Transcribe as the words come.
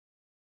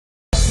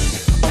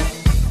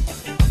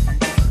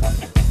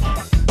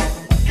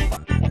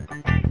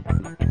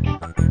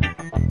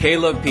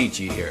Caleb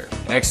Peachey here.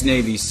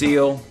 Ex-Navy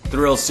SEAL,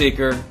 thrill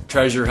seeker,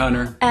 treasure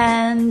hunter.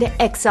 And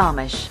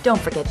ex-Amish. Don't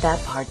forget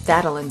that part.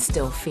 That'll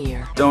instill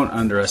fear. Don't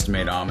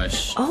underestimate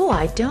Amish. Oh,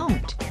 I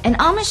don't. An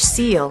Amish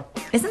SEAL.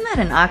 Isn't that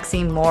an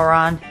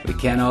oxymoron? We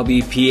can't all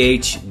be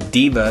PH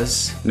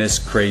divas, Miss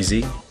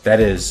Crazy. That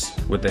is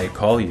what they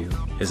call you,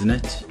 isn't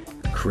it?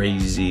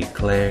 Crazy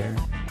Claire.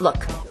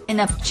 Look,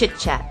 enough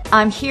chit-chat.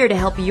 I'm here to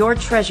help your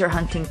treasure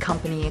hunting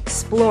company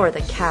explore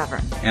the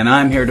cavern. And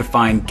I'm here to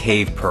find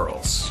cave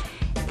pearls.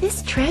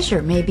 This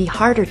treasure may be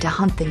harder to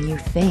hunt than you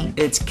think.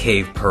 It's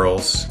cave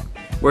pearls.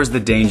 Where's the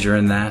danger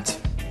in that?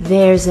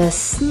 There's a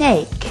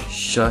snake.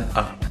 Shut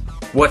up.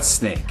 What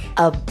snake?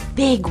 A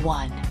big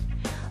one.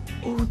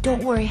 Oh,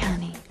 don't worry,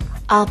 honey.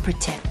 I'll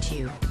protect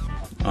you.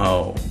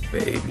 Oh,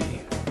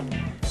 baby.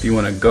 If you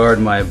want to guard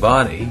my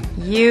body...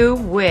 You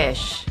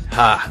wish.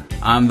 Ha!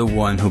 I'm the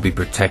one who'll be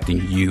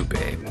protecting you,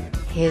 babe.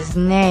 His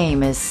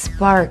name is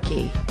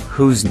Sparky.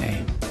 Whose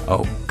name?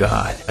 Oh,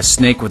 God. A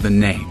snake with a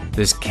name.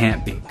 This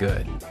can't be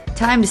good.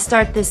 Time to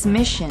start this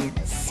mission,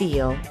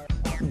 SEAL.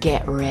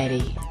 Get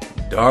ready.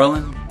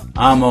 Darling,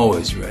 I'm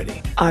always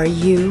ready. Are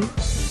you?